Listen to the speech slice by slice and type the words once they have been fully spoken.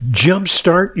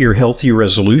Jumpstart your healthy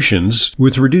resolutions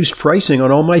with reduced pricing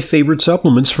on all my favorite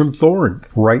supplements from Thorne.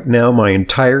 Right now, my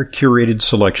entire curated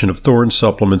selection of Thorne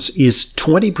supplements is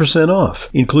 20%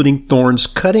 off, including Thorne's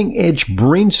cutting-edge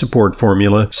brain support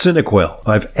formula, SynaQuell.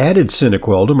 I've added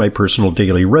SynaQuell to my personal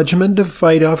daily regimen to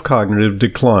fight off cognitive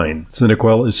decline.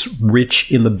 SynaQuell is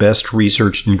rich in the best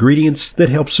researched ingredients that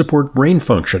help support brain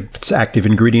function. Its active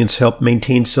ingredients help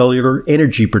maintain cellular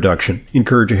energy production,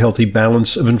 encourage a healthy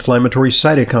balance of inflammatory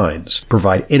cytokines,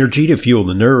 provide energy to fuel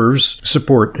the nerves,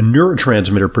 support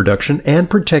neurotransmitter production, and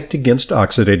protect against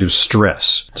oxidative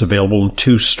stress. It's available in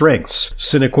 2 strengths,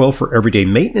 SynaQuell for everyday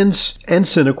maintenance and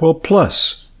SynaQuell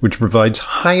Plus, which provides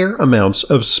higher amounts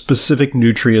of specific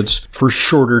nutrients for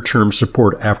shorter-term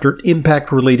support after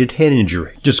impact-related head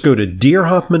injury. Just go to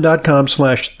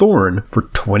drhoffman.com/thorn for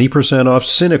 20% off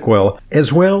SynaQuell,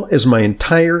 as well as my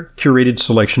entire curated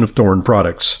selection of Thorne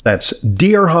products. That's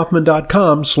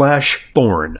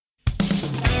drhoffman.com/thorn.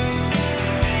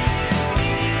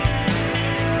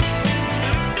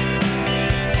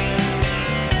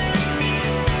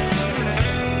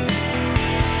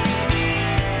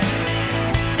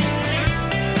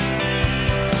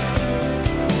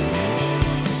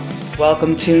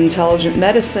 Welcome to Intelligent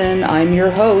Medicine. I'm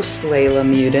your host, Leyla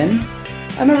Muden.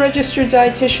 I'm a registered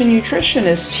dietitian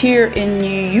nutritionist here in New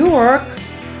York,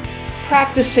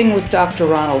 practicing with Dr.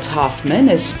 Ronald Hoffman,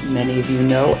 as many of you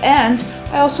know, and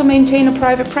I also maintain a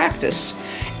private practice.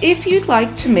 If you'd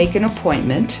like to make an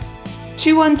appointment,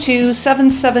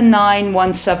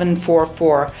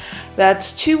 212-779-1744.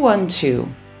 That's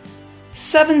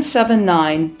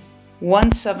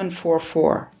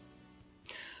 212-779-1744.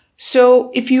 So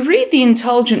if you read the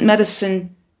Intelligent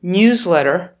Medicine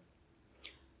newsletter,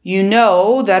 you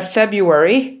know that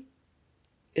February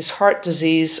is Heart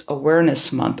Disease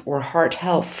Awareness Month, or Heart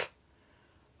Health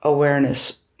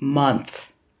Awareness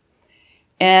Month.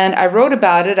 And I wrote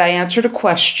about it, I answered a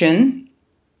question,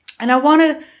 and I want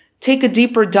to take a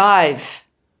deeper dive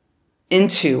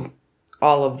into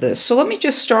all of this. So let me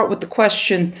just start with the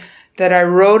question that I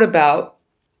wrote about.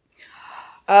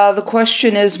 The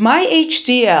question is, my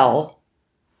HDL,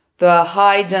 the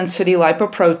high-density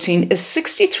lipoprotein, is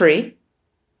 63.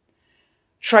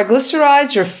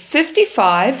 Triglycerides are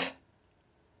 55.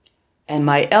 And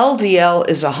my LDL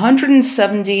is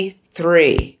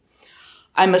 173.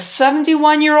 I'm a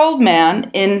 71-year-old man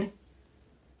in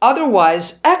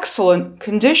otherwise excellent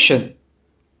condition.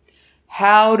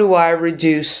 How do I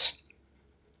reduce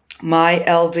my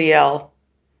LDL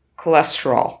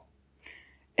cholesterol?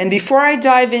 And before I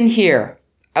dive in here,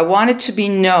 I want it to be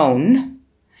known,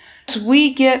 as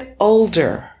we get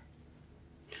older,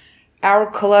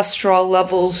 our cholesterol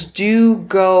levels do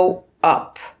go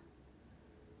up.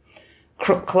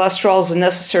 Cholesterol is a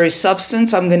necessary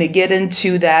substance. I'm going to get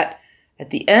into that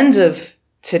at the end of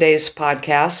today's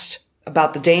podcast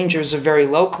about the dangers of very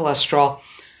low cholesterol.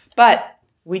 But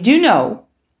we do know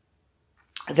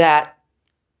that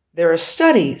there are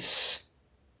studies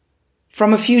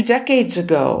from a few decades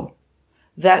ago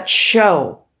that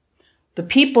show the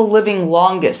people living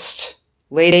longest,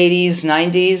 late 80s,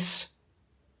 90s,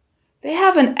 they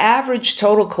have an average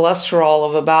total cholesterol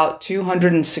of about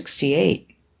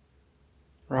 268,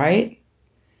 right?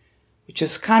 Which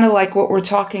is kind of like what we're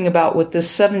talking about with this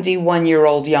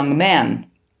 71-year-old young man.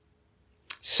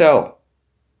 So,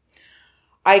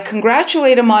 I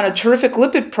congratulate him on a terrific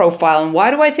lipid profile. And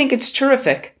why do I think it's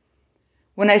terrific?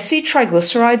 When I see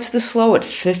triglycerides this low at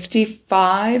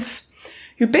 55,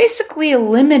 you're basically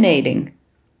eliminating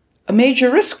a major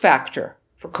risk factor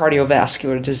for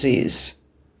cardiovascular disease.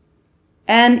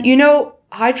 And you know,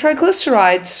 high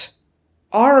triglycerides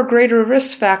are a greater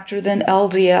risk factor than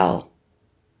LDL.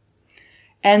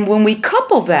 And when we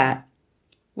couple that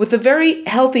with a very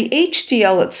healthy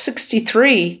HDL at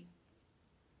 63,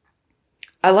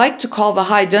 I like to call the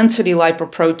high-density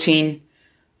lipoprotein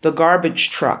the garbage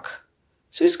truck.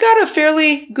 So he's got a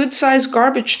fairly good-sized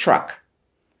garbage truck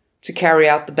to carry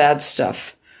out the bad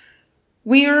stuff.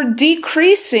 We are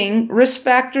decreasing risk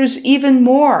factors even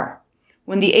more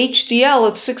when the HDL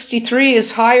at 63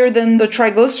 is higher than the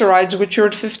triglycerides, which are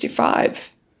at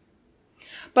 55.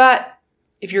 But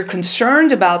if you're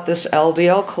concerned about this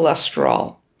LDL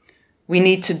cholesterol, we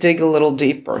need to dig a little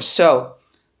deeper. So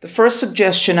the first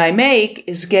suggestion I make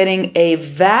is getting a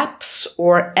VAPS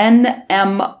or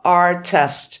NMR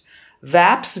test.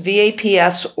 VAPS,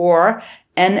 V-A-P-S, or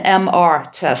NMR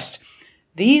test.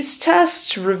 These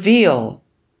tests reveal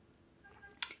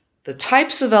the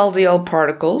types of LDL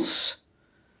particles,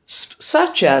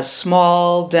 such as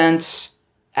small, dense,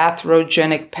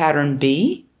 atherogenic pattern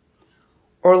B,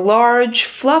 or large,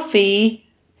 fluffy,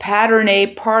 pattern A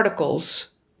particles,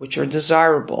 which are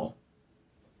desirable.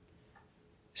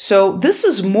 So this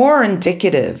is more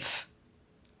indicative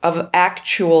of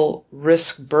actual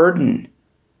risk burden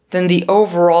than the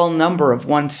overall number of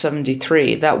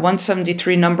 173. That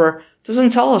 173 number doesn't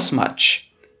tell us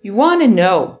much. You want to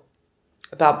know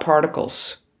about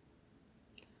particles.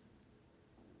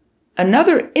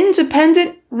 Another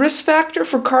independent risk factor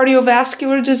for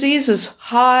cardiovascular disease is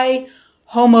high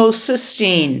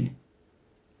homocysteine.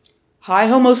 High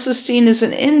homocysteine is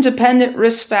an independent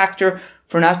risk factor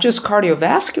for not just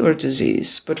cardiovascular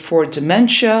disease, but for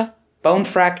dementia, bone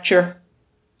fracture,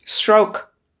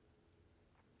 stroke.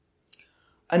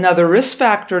 Another risk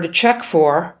factor to check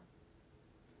for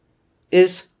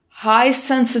is high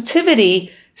sensitivity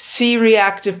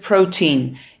C-reactive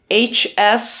protein,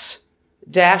 HS-CRP.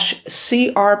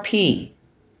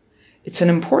 It's an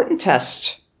important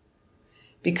test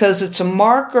because it's a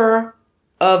marker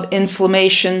of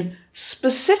inflammation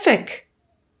specific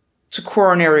to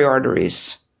coronary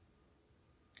arteries.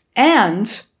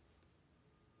 And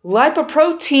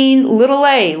lipoprotein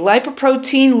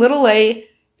a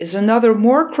is another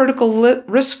more critical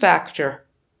risk factor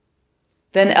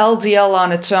than LDL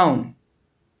on its own.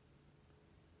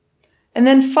 And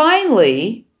then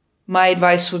finally, my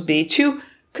advice would be to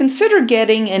consider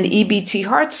getting an EBT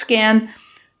heart scan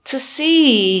to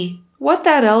see what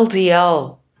that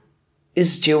LDL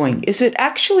is doing. Is it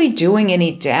actually doing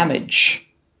any damage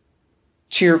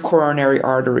to your coronary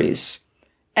arteries?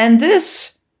 And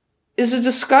this is a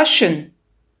discussion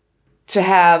to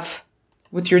have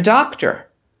with your doctor.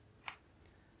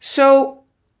 So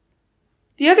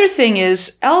the other thing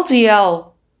is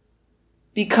LDL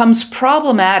becomes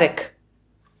problematic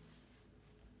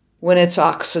when it's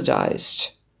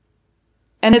oxidized.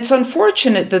 And it's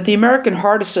unfortunate that the American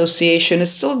Heart Association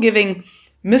is still giving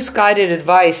misguided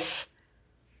advice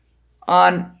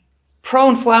on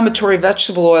pro-inflammatory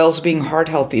vegetable oils being heart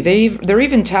healthy. They're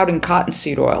even touting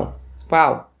cottonseed oil.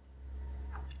 Wow.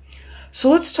 So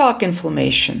let's talk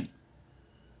inflammation.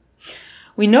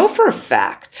 We know for a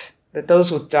fact that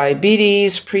those with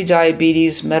diabetes,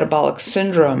 prediabetes, metabolic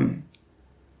syndrome,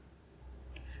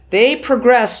 they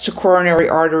progress to coronary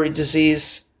artery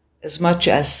disease as much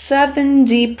as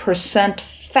 70%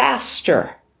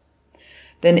 faster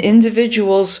than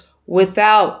individuals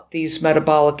without these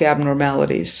metabolic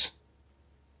abnormalities.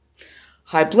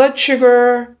 High blood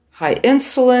sugar, high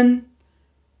insulin,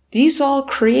 these all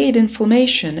create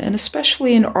inflammation, and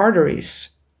especially in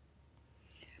arteries.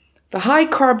 The high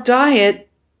carb diet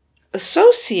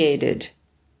associated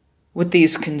with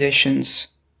these conditions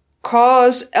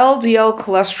cause LDL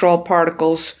cholesterol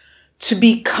particles to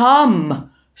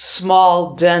become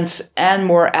small, dense, and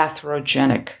more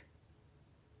atherogenic.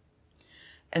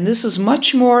 And this is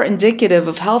much more indicative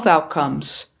of health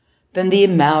outcomes than the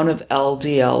amount of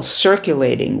LDL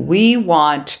circulating. We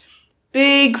want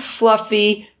big,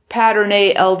 fluffy, pattern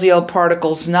A LDL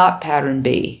particles, not pattern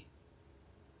B.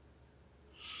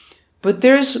 But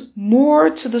there's more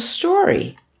to the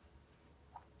story.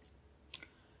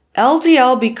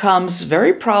 LDL becomes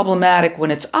very problematic when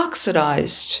it's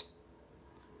oxidized.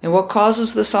 And what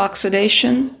causes this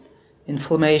oxidation?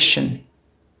 Inflammation.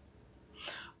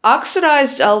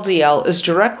 Oxidized LDL is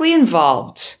directly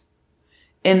involved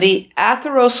in the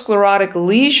atherosclerotic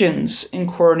lesions in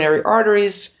coronary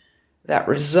arteries that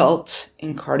result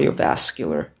in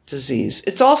cardiovascular disease.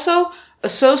 It's also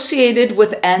associated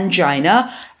with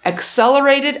angina,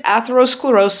 accelerated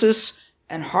atherosclerosis,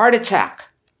 and heart attack.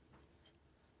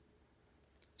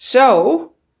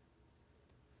 So,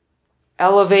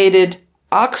 elevated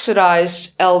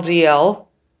oxidized LDL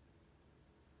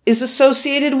is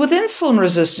associated with insulin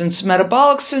resistance,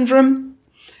 metabolic syndrome,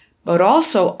 but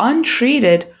also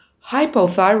untreated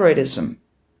hypothyroidism.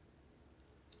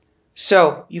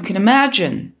 So you can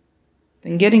imagine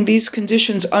that getting these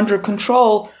conditions under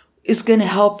control is going to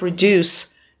help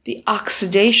reduce the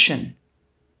oxidation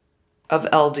of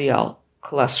LDL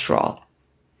cholesterol.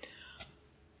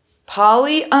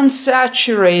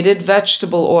 Polyunsaturated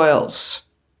vegetable oils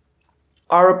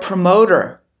are a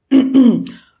promoter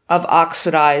of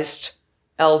oxidized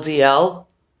LDL,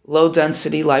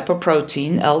 low-density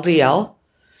lipoprotein, LDL,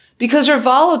 because they're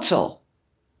volatile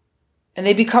and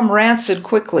they become rancid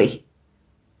quickly.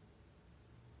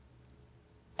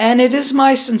 And it is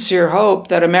my sincere hope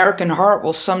that American Heart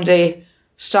will someday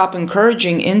stop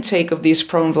encouraging intake of these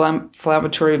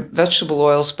pro-inflammatory vegetable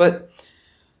oils, but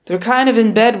they're kind of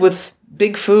in bed with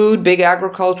big food, big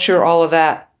agriculture, all of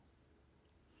that.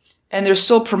 And they're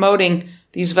still promoting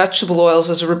these vegetable oils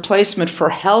as a replacement for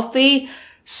healthy,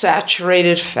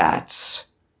 saturated fats.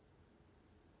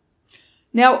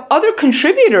 Now, other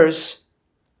contributors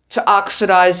to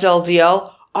oxidized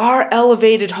LDL are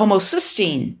elevated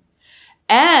homocysteine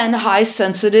and high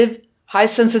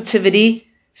sensitivity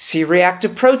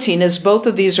C-reactive protein, as both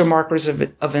of these are markers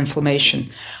of inflammation.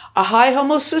 A high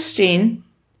homocysteine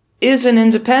is an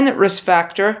independent risk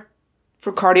factor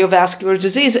for cardiovascular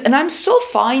disease. And I'm still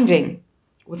finding,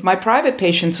 with my private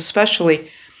patients especially,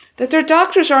 that their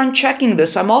doctors aren't checking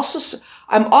this. I'm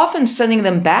often sending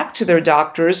them back to their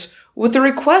doctors with a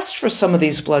request for some of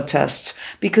these blood tests,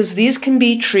 because these can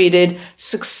be treated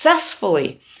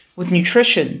successfully with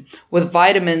nutrition, with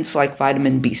vitamins like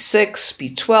vitamin B6,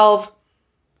 B12,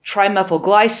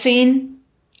 trimethylglycine,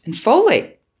 and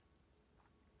folate.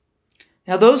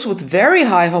 Now, those with very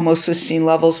high homocysteine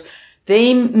levels,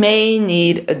 they may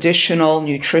need additional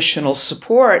nutritional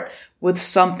support with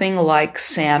something like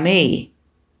SAMe.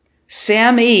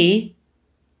 SAMe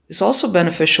is also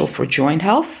beneficial for joint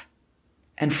health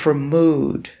and for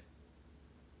mood,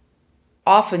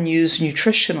 often used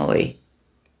nutritionally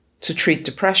to treat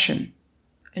depression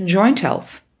and joint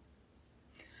health.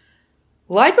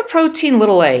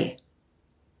 Lipoprotein(a)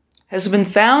 has been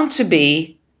found to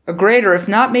be a greater, if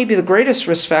not maybe the greatest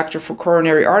risk factor for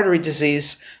coronary artery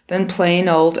disease than plain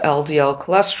old LDL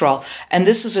cholesterol. And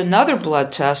this is another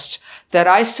blood test that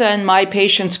I send my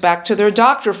patients back to their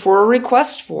doctor for a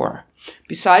request for.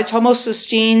 Besides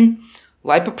homocysteine,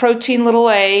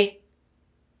 lipoprotein(a),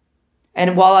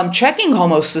 and while I'm checking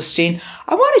homocysteine,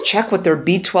 I want to check what their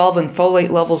B12 and folate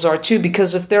levels are too,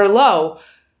 because if they're low,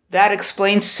 that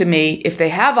explains to me, if they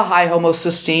have a high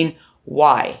homocysteine,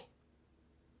 why.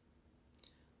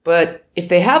 But if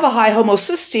they have a high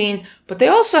homocysteine, but they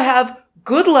also have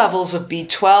good levels of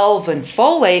B12 and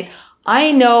folate,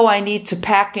 I know I need to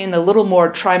pack in a little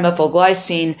more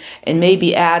trimethylglycine and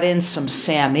maybe add in some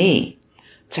SAMe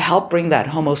to help bring that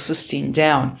homocysteine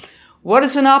down. What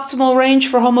is an optimal range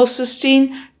for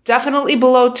homocysteine? Definitely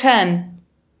below 10,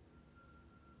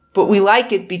 but we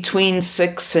like it between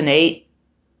 6 and 8,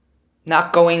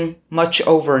 not going much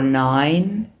over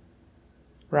 9,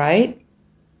 right?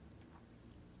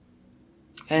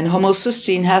 And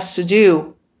homocysteine has to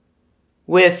do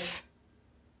with,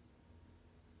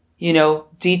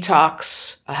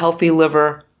 detox, a healthy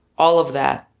liver, all of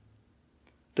that.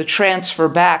 The transfer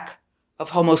back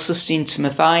of homocysteine to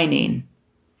methionine.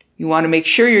 You want to make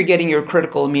sure you're getting your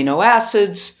critical amino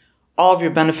acids, all of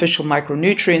your beneficial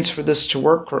micronutrients for this to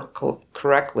work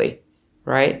correctly,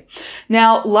 right?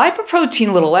 Now,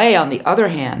 lipoprotein(a), on the other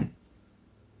hand,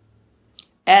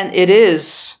 and it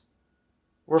is,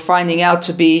 we're finding out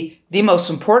to be the most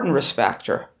important risk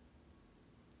factor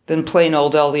than plain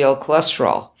old LDL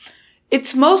cholesterol.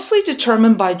 It's mostly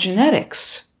determined by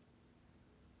genetics.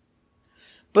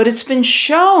 But it's been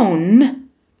shown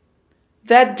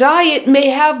that diet may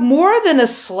have more than a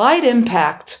slight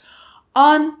impact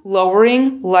on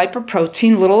lowering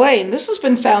lipoprotein(a). And this has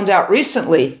been found out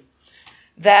recently,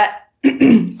 that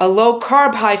a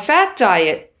low-carb, high-fat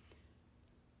diet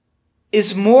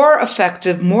is more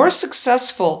effective, more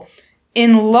successful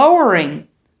in lowering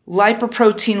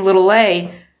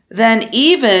lipoprotein(a) than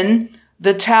even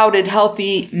the touted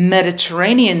healthy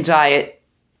Mediterranean diet,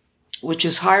 which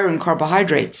is higher in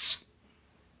carbohydrates,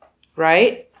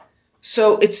 right?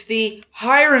 So it's the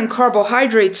higher in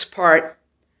carbohydrates part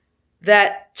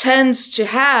that tends to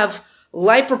have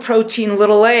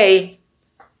lipoprotein(a)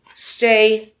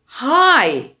 stay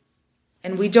high.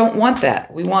 And we don't want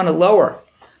that. We want to lower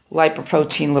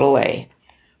lipoprotein(a).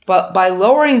 But by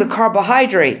lowering the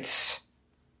carbohydrates,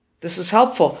 this is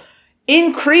helpful.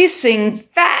 Increasing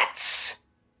fats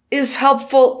is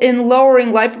helpful in lowering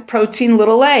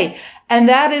lipoprotein(a), and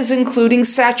that is including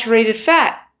saturated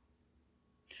fat.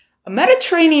 A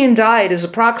Mediterranean diet is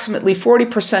approximately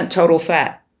 40% total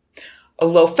fat. A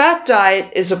low-fat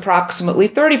diet is approximately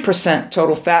 30%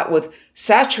 total fat, with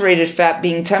saturated fat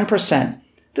being 10%.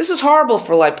 This is horrible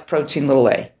for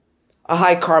lipoprotein(a), a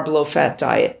high-carb, low-fat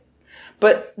diet.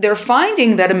 But they're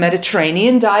finding that a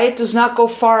Mediterranean diet does not go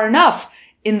far enough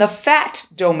in the fat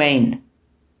domain,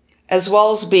 as well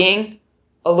as being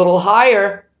a little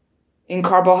higher in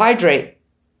carbohydrate.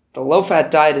 The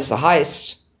low-fat diet is the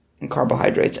highest in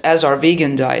carbohydrates, as are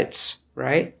vegan diets,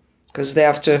 right? Because they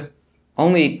have to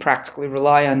only practically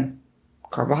rely on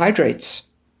carbohydrates.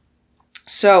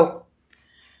 So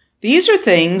these are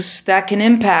things that can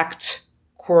impact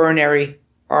coronary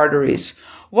arteries.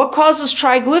 What causes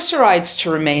triglycerides to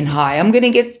remain high? I'm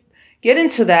going to get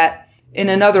into that in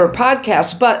another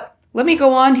podcast, but let me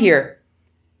go on here.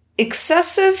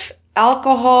 Excessive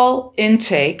alcohol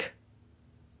intake,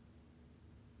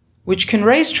 which can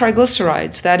raise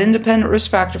triglycerides, that independent risk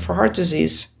factor for heart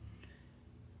disease.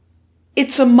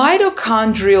 It's a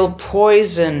mitochondrial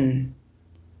poison.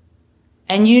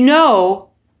 And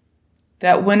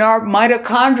that when our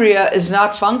mitochondria is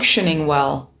not functioning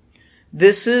well,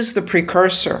 this is the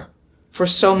precursor for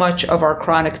so much of our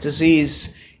chronic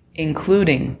disease,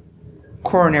 including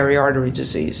coronary artery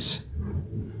disease,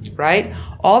 right?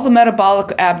 All the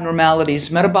metabolic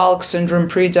abnormalities, metabolic syndrome,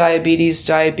 prediabetes,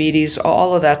 diabetes,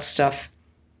 all of that stuff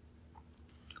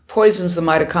poisons the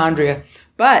mitochondria.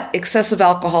 But excessive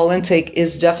alcohol intake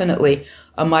is definitely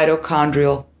a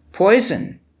mitochondrial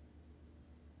poison.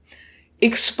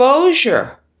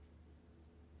 Exposure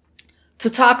to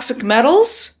toxic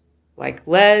metals like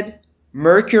lead,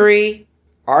 mercury,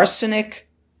 arsenic,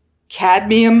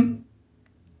 cadmium,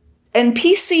 and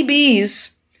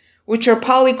PCBs, which are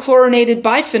polychlorinated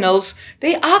biphenyls,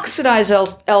 they oxidize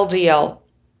LDL,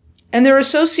 and they're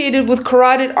associated with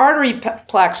carotid artery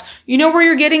plaques. You know where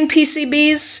you're getting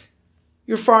PCBs?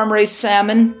 Your farm-raised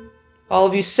salmon. All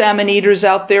of you salmon eaters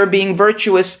out there being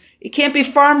virtuous, it can't be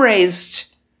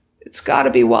farm-raised. It's got to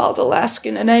be wild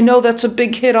Alaskan, and I know that's a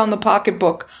big hit on the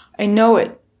pocketbook. I know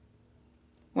it.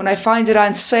 When I find it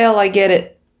on sale, I get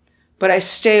it. But I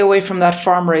stay away from that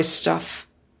farm-raised stuff.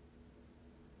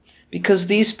 Because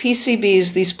these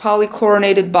PCBs, these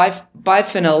polychlorinated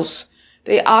biphenyls,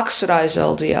 they oxidize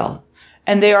LDL.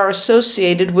 And they are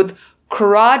associated with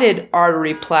carotid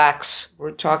artery plaques.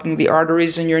 We're talking the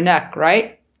arteries in your neck,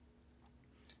 right?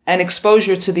 And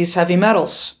exposure to these heavy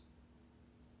metals.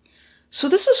 So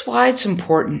this is why it's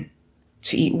important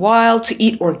to eat wild, to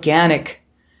eat organic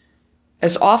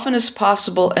as often as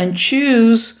possible, and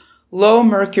choose low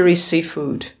mercury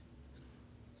seafood.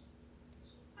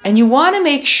 And you want to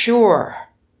make sure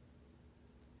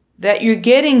that you're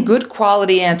getting good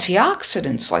quality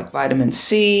antioxidants like vitamin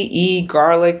C, E,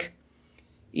 garlic,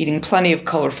 eating plenty of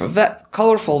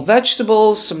colorful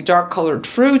vegetables, some dark-colored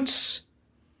fruits.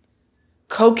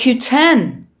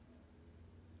 CoQ10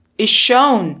 is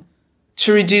shown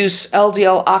to reduce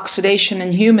LDL oxidation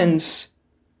in humans.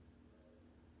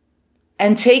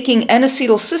 And taking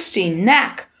N-acetylcysteine,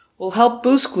 NAC, will help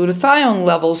boost glutathione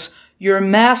levels, your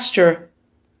master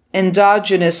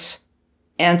endogenous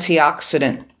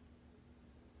antioxidant.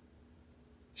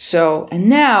 So, and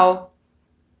now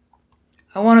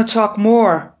I want to talk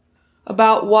more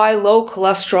about why low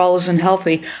cholesterol isn't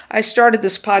healthy. I started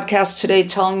this podcast today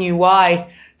telling you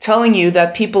why, telling you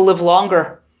that people live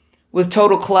longer with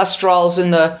total cholesterols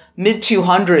in the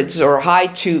mid-200s or high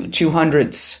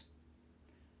 200s.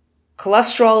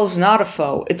 Cholesterol is not a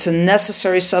foe. It's a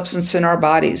necessary substance in our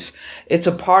bodies. It's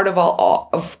a part of all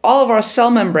of our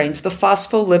cell membranes, the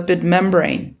phospholipid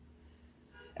membrane.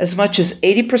 As much as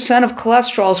 80% of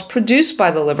cholesterol is produced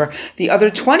by the liver. The other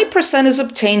 20% is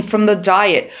obtained from the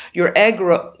diet. Your egg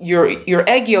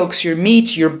yolks, your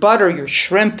meat, your butter, your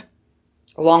shrimp,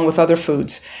 along with other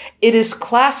foods. It is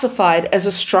classified as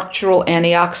a structural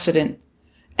antioxidant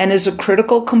and is a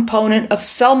critical component of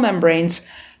cell membranes,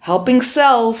 helping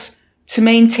cells to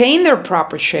maintain their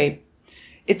proper shape.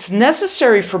 It's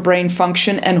necessary for brain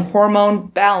function and hormone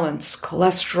balance.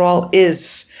 Cholesterol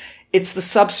is. It's the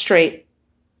substrate.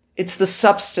 It's the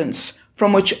substance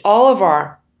from which all of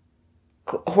our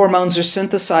hormones are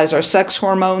synthesized, our sex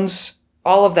hormones,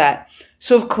 all of that.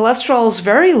 So if cholesterol is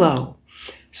very low,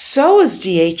 so is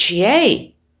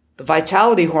DHEA, the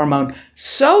vitality hormone,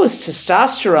 so is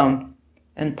testosterone,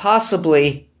 and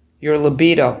possibly your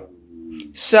libido.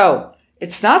 So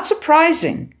it's not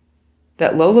surprising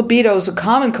that low libido is a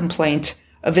common complaint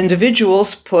of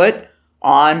individuals put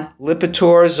on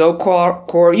Lipitor,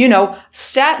 Zocor,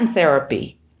 statin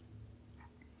therapy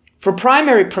for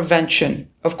primary prevention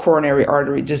of coronary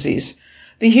artery disease.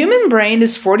 The human brain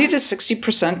is 40 to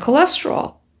 60%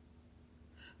 cholesterol.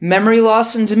 Memory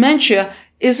loss and dementia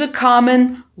is a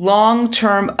common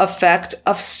long-term effect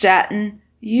of statin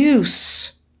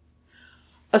use.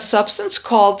 A substance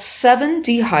called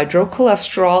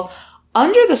 7-dehydrocholesterol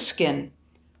under the skin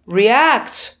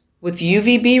reacts with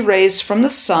UVB rays from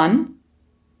the sun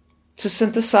to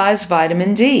synthesize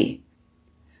vitamin D.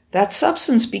 That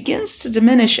substance begins to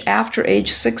diminish after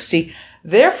age 60.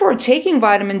 Therefore, taking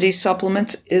vitamin D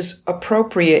supplements is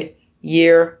appropriate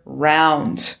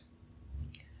year-round.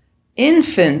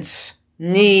 Infants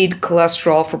need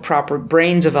cholesterol for proper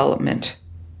brain development.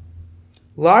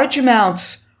 Large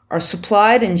amounts are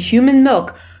supplied in human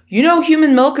milk. You know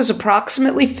human milk is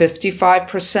approximately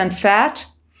 55% fat.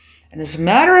 And as a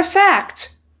matter of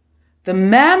fact, the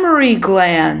mammary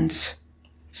glands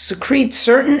secrete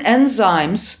certain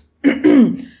enzymes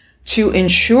to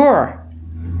ensure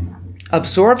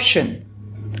absorption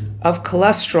of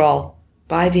cholesterol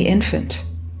by the infant.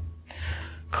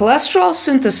 Cholesterol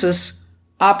synthesis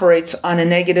operates on a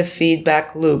negative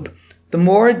feedback loop. The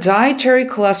more dietary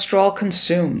cholesterol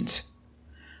consumed,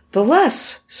 the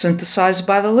less synthesized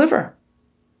by the liver.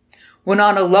 When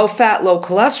on a low-fat,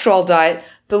 low-cholesterol diet,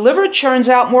 the liver churns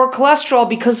out more cholesterol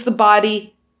because the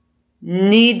body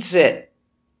needs it.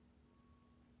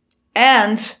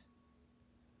 And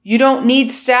you don't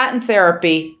need statin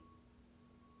therapy,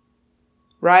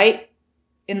 right?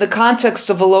 In the context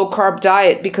of a low-carb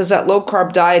diet, because that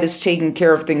low-carb diet is taking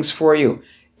care of things for you.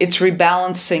 It's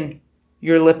rebalancing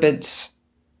your lipids.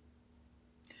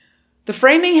 The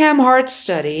Framingham Heart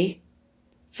Study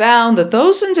found that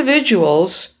those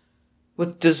individuals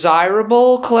with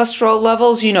desirable cholesterol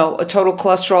levels, a total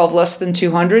cholesterol of less than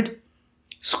 200,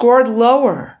 scored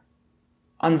lower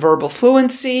on verbal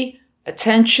fluency,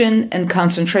 attention, and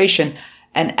concentration,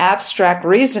 and abstract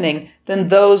reasoning than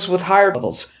those with higher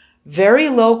levels. Very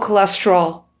low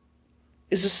cholesterol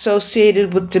is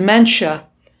associated with dementia,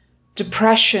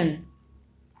 depression,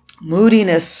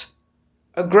 moodiness,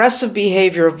 aggressive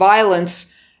behavior,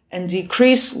 violence, and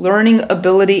decreased learning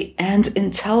ability and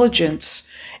intelligence.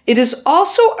 It is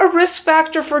also a risk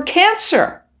factor for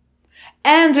cancer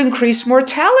and increased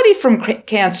mortality from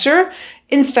cancer,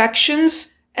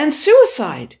 infections, and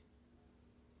suicide.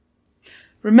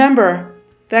 Remember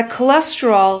that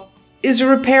cholesterol is a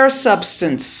repair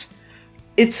substance.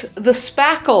 It's the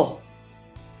spackle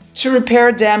to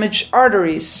repair damaged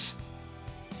arteries.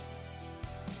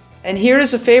 And here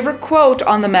is a favorite quote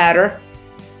on the matter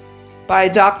by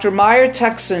Dr. Meyer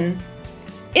Texan,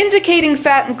 indicating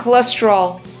fat and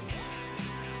cholesterol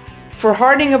for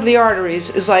hardening of the arteries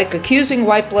is like accusing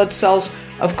white blood cells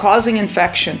of causing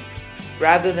infection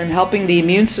rather than helping the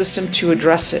immune system to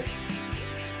address it.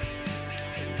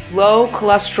 Low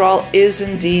cholesterol is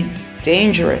indeed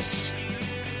dangerous.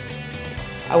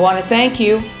 I want to thank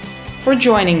you for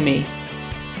joining me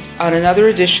on another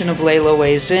edition of Leyla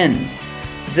Weighs In.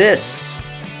 This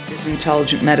is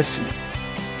Intelligent Medicine.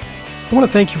 I want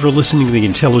to thank you for listening to the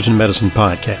Intelligent Medicine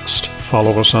Podcast.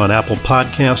 Follow us on Apple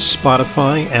Podcasts,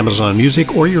 Spotify, Amazon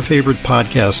Music, or your favorite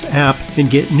podcast app, and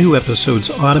get new episodes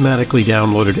automatically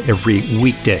downloaded every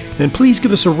weekday. And please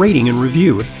give us a rating and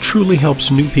review. It truly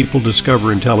helps new people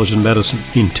discover intelligent medicine.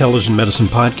 The Intelligent Medicine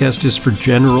Podcast is for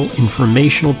general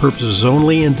informational purposes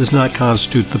only and does not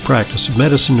constitute the practice of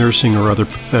medicine, nursing, or other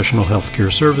professional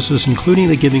healthcare services, including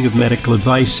the giving of medical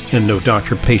advice, and no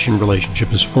doctor-patient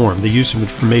relationship is formed. The use of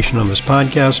information on this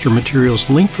podcast or materials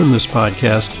linked from this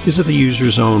podcast is at the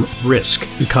user's own risk.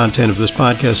 The content of this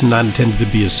podcast is not intended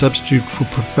to be a substitute for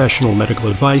professional medical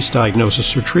advice,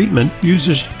 diagnosis, or treatment.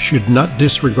 Users should not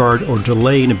disregard or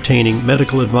delay in obtaining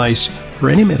medical advice for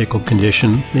any medical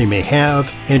condition they may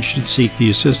have and should seek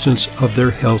the assistance of their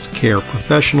health care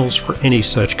professionals for any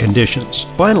such conditions.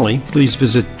 Finally, please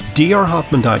visit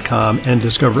drhoffman.com and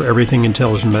discover everything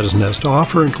Intelligent Medicine has to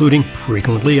offer, including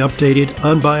frequently updated,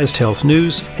 unbiased health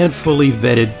news and fully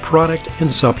vetted product and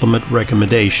supplement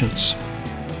recommendations.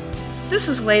 This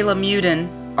is Leyla Mudin,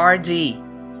 RD.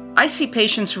 I see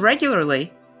patients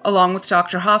regularly, along with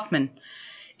Dr. Hoffman.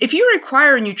 If you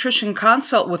require a nutrition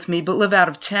consult with me but live out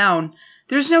of town,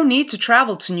 there's no need to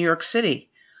travel to New York City.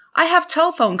 I have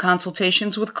telephone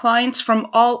consultations with clients from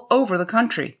all over the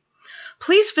country.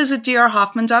 Please visit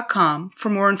drhoffman.com for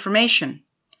more information.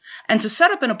 And to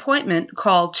set up an appointment,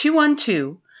 call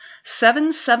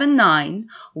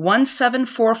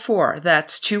 212-779-1744.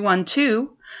 That's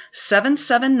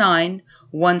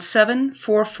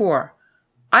 212-779-1744.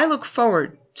 I look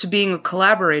forward to being a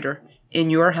collaborator in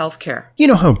your healthcare. You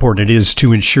know how important it is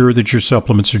to ensure that your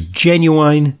supplements are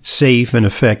genuine, safe, and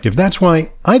effective. That's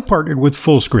why I partnered with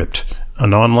FullScript,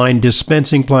 an online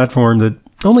dispensing platform that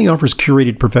only offers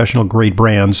curated professional-grade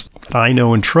brands that I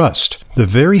know and trust. The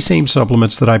very same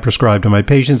supplements that I prescribe to my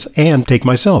patients and take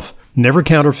myself. Never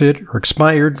counterfeit or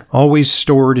expired, always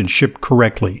stored and shipped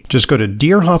correctly. Just go to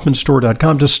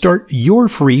drhoffmanstore.com to start your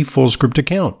free FullScript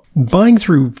account. Buying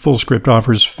through FullScript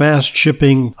offers fast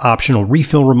shipping, optional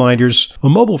refill reminders, a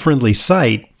mobile-friendly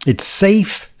site. It's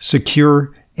safe,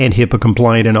 secure, and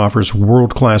HIPAA-compliant and offers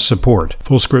world-class support.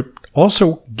 FullScript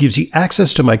also gives you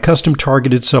access to my custom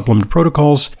targeted supplement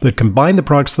protocols that combine the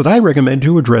products that I recommend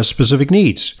to address specific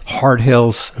needs. Heart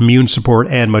health, immune support,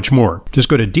 and much more. Just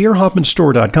go to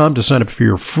drhoffmanstore.com to sign up for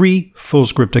your free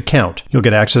FullScript account. You'll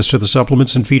get access to the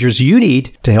supplements and features you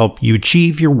need to help you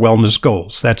achieve your wellness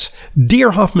goals. That's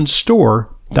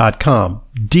drhoffmanstore.com.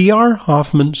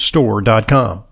 drhoffmanstore.com.